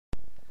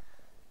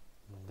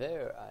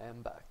There, I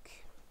am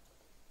back.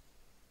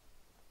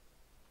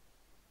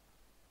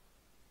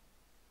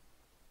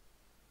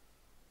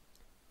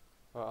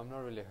 Well, I'm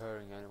not really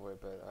hurrying anyway,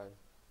 but I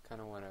kind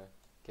of want to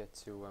get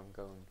to where I'm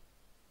going.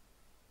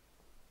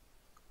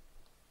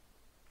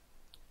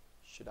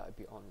 Should I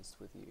be honest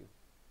with you?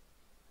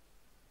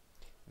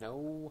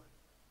 No,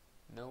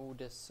 no,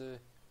 this,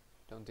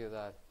 don't do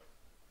that.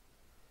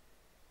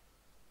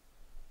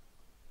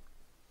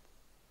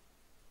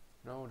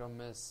 No, don't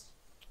miss.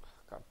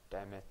 God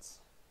damn it.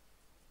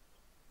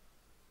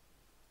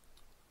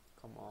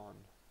 Come on.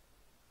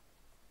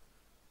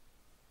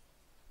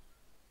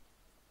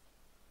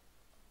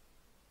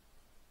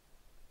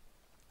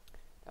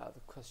 Now the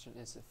question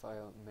is if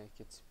I'll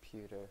make it to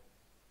Pewter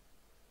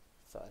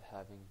without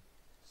having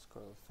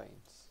scroll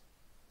faints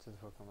to the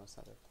Pokémon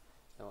Center.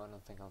 No, I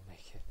don't think I'll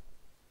make it.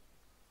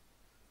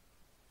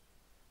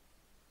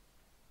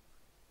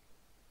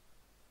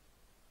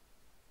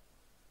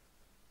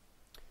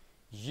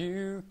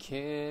 You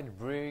can't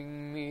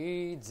bring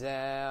me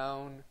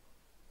down,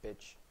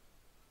 bitch.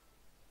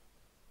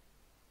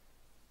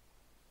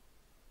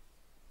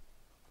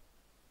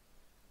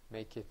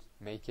 Make it,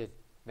 make it,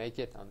 make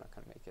it. I'm not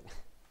gonna make it.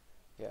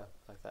 Yeah,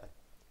 like that.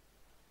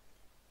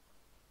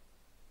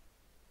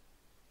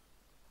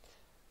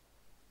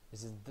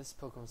 Is it this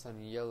Pokemon Sun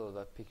in yellow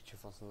that Pikachu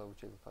falls in love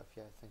with Jigglypuff?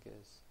 Yeah, I think it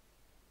is.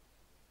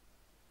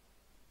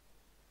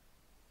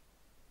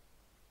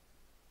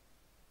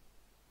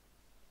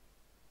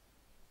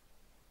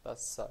 That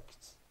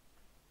sucked.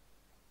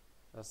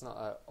 That's not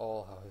at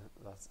all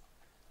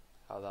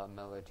how that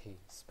melody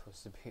is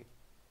supposed to be.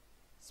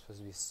 It's supposed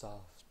to be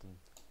soft and,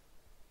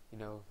 you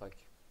know,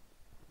 like,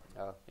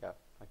 oh yeah,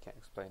 I can't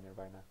explain it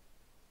right now.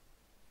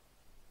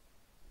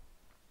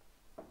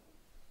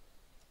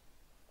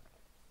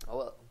 Oh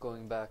well,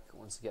 going back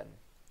once again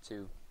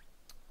to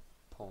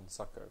Pawn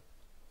Soccer,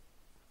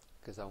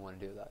 because I want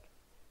to do that.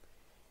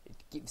 It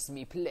gives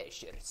me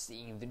pleasure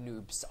seeing the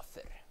noob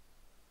suffer.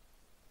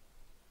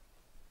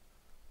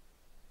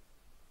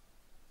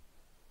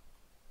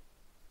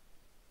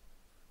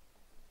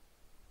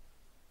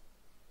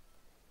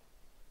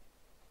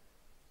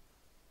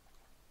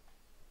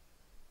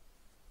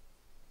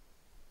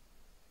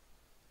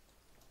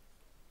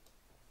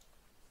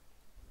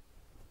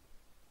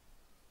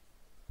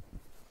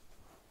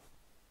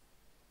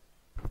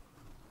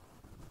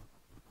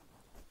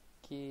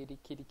 Kitty,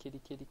 kitty, kitty,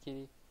 kitty,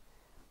 kitty.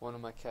 One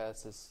of my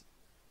cats is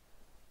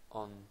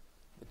on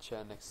the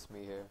chair next to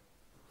me here,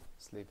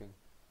 sleeping.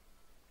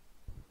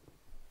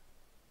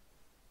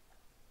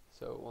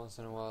 So once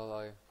in a while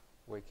I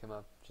wake him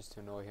up just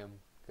to annoy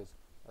him, because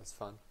that's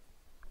fun.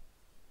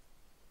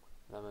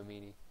 And I'm a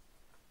meanie.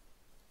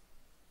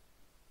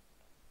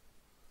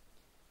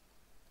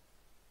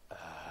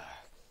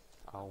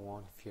 I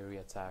want Fury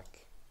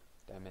Attack.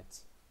 Damn it.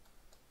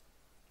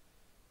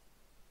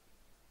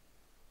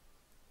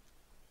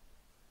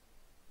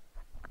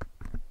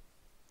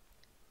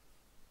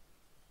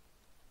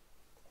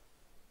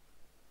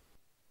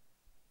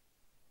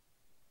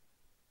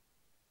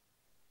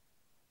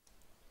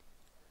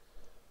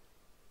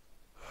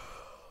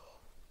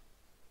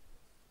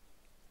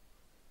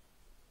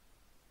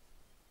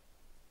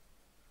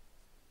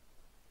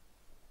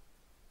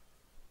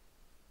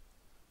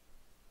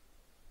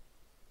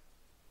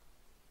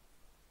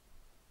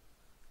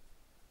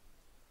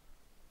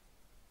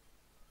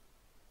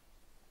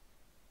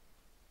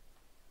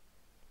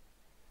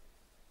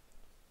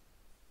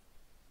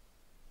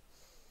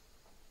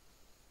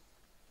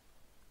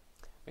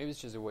 Maybe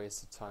it's just a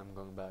waste of time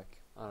going back.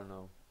 I don't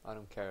know. I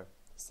don't care. I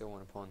still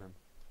want to pawn him.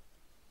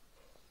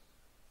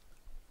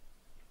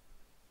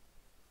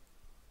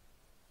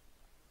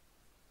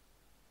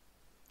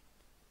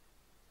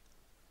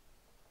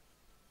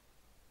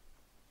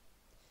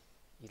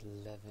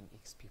 $11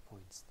 XP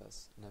points.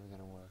 That's never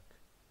gonna work.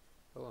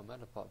 Oh, a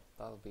Metapod.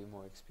 That'll be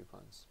more XP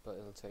points, but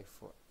it'll take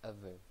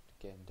forever to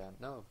get him down.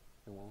 No,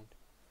 it won't.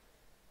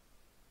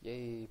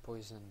 Yay,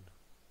 poison.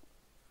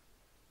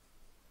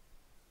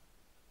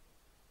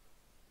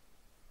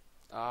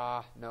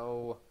 Ah,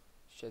 no.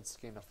 Shed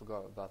skin, I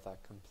forgot about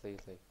that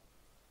completely.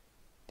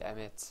 Damn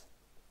it.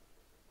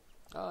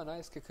 Oh,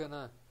 nice,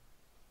 Kakuna.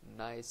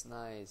 Nice,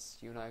 nice.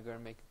 You and I are gonna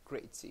make a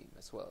great team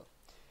as well.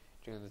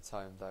 During the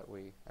time that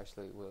we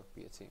actually will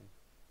be a team.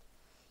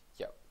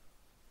 Yep.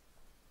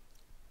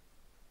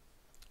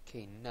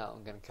 Okay, now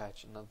I'm gonna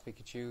catch another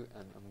Pikachu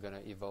and I'm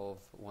gonna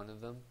evolve one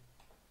of them.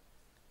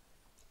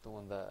 The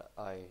one that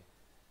I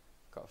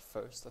got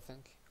first, I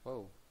think.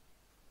 Whoa.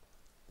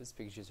 This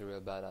Pikachu's a real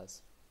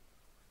badass.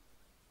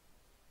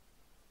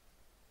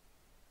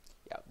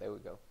 Yeah, there we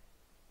go.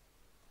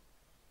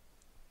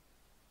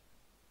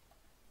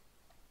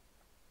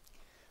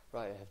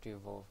 Right, I have to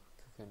evolve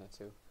Kakuna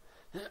too.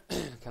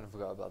 Kind of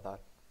forgot about that.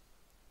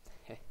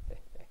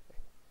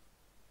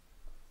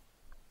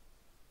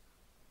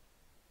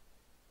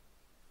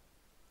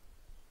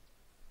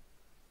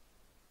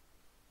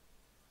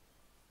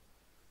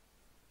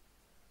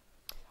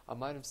 I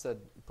might have said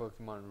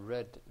Pokemon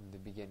Red in the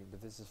beginning,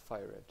 but this is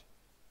Fire Red.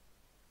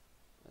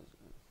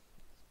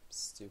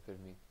 stupid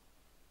of me.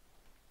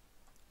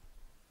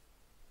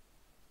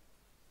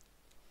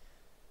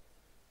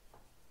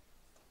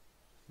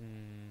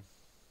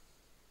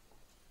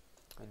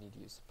 I need to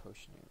use a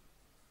potion here.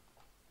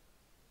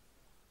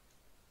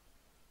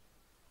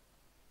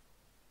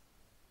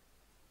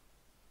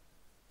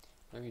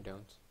 No, you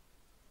don't.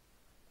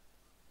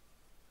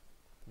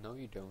 No,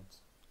 you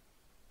don't.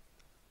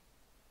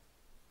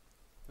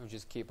 I'll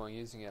just keep on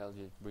using it, I'll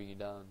just bring it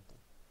down.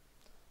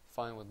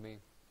 Fine with me.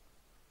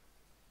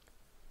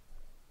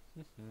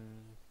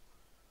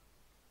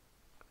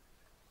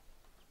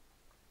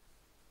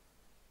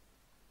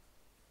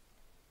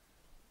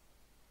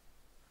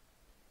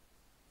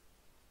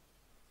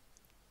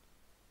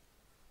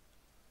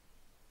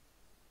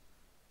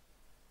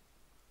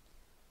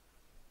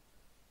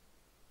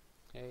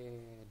 Hey,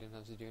 I didn't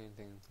have to do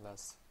anything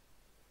last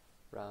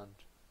round.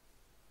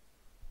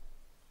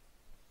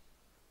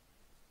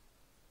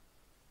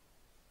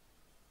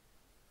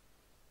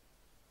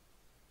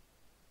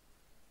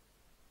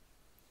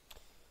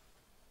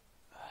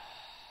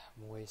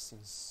 I'm wasting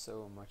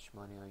so much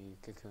money on you,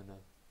 Kakuna.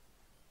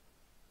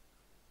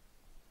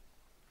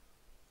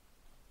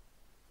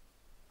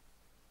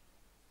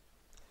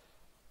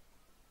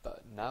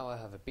 But now I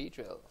have a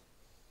Beedrill.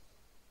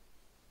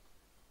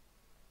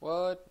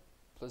 What?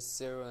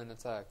 +0 in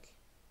attack.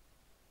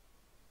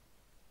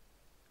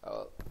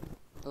 Oh,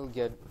 it'll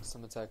get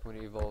some attack when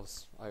it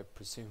evolves, I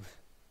presume.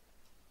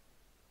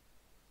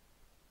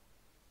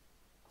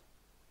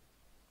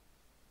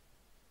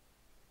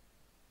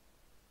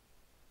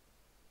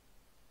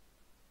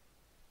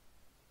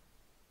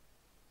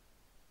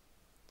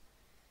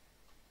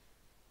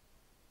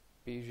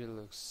 Beedrill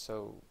looks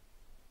so...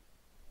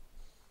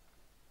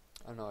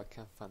 I don't know, I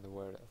can't find the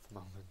word at the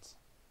moment.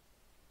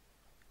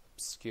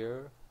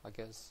 Obscure, I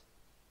guess.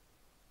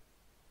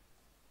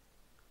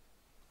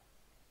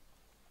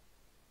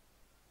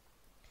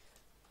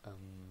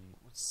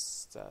 What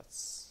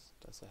stats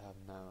does it have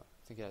now?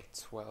 I think it had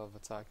 12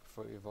 attack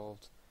before it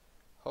evolved.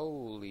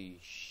 Holy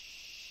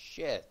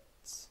shit!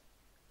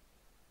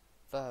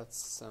 That's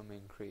some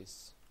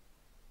increase.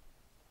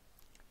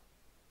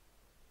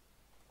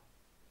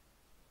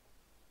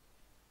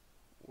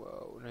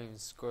 Whoa, not even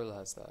Squirrel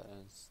has that,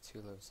 and it's 2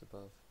 levels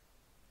above.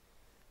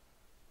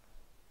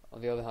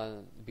 On the other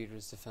hand,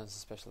 Beedrill's defense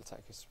and special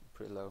attack is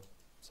pretty low,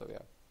 so yeah,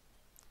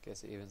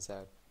 guess it evens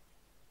out.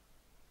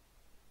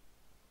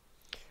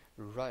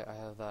 Right, I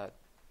have that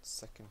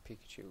second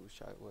Pikachu,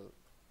 which I will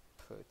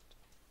put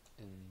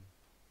in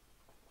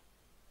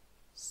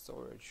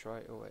storage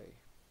right away,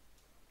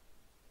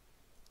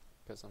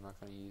 because I'm not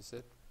going to use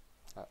it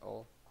at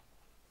all.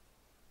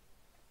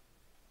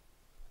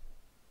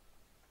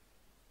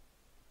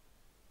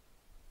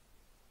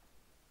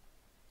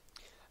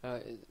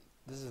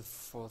 This is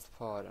the 4th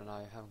part and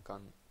I haven't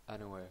gone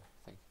anywhere,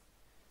 I think.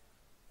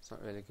 It's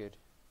not really good.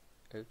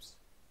 Oops.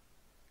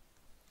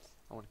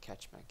 I want to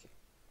catch Mankey.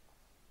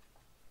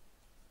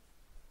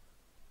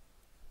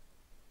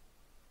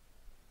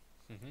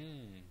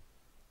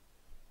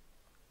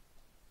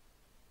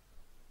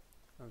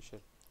 Oh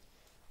shit.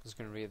 I was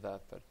gonna read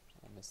that, but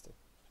I missed it.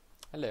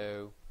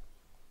 Hello.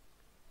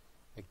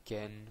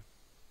 Again.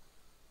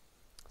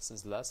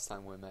 Since the last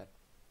time we met.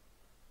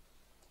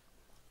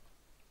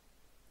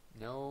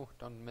 No,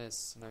 don't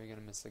miss. Now you're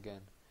gonna miss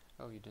again.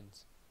 Oh, you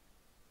didn't.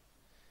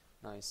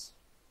 Nice.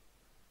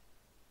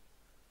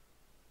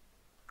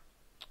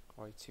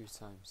 Why 2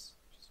 times?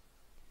 Just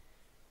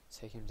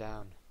take him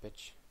down,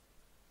 bitch.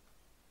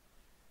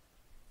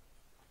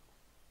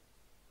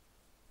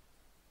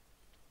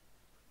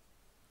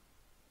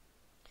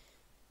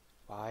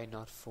 Why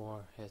not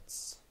 4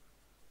 hits?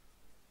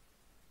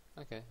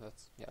 Okay,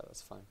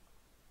 that's fine.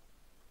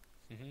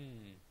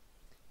 You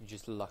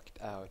just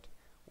lucked out.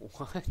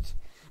 What?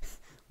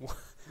 What?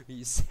 Are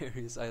you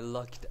serious? I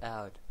lucked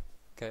out.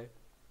 Okay?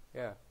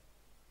 Yeah.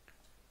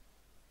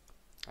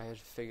 I had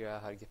to figure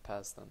out how to get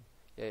past them.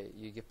 Yeah,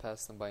 you get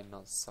past them by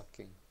not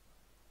sucking.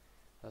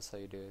 That's how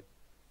you do it.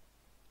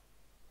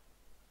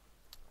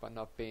 By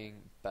not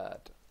being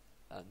bad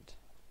and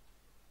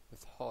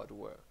with hard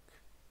work.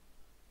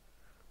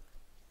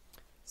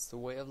 It's the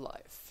way of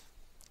life.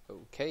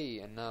 Okay,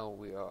 and now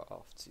we are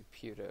off to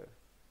Pewter.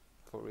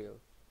 For real.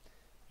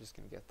 I'm just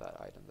gonna get that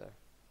item there.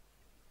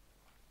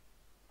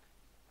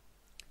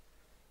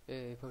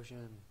 Yay,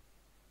 potion.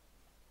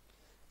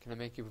 Can I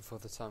make it before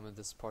the time of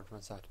this part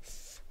runs out?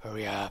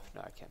 Hurry up!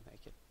 No, I can't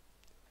make it.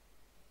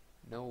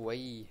 No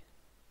way.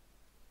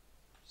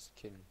 Just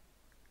kidding.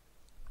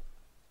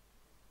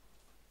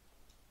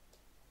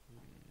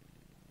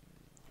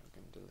 I'm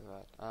gonna do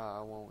that. Ah,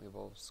 I won't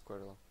evolve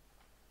Squirtle.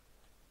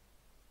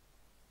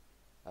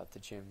 At the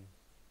gym.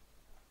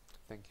 I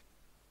think.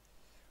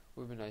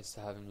 Would be nice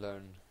to have him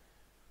learn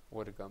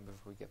Water Gun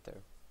before we get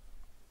there.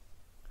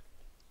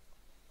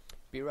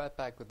 Be right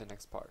back with the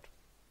next part.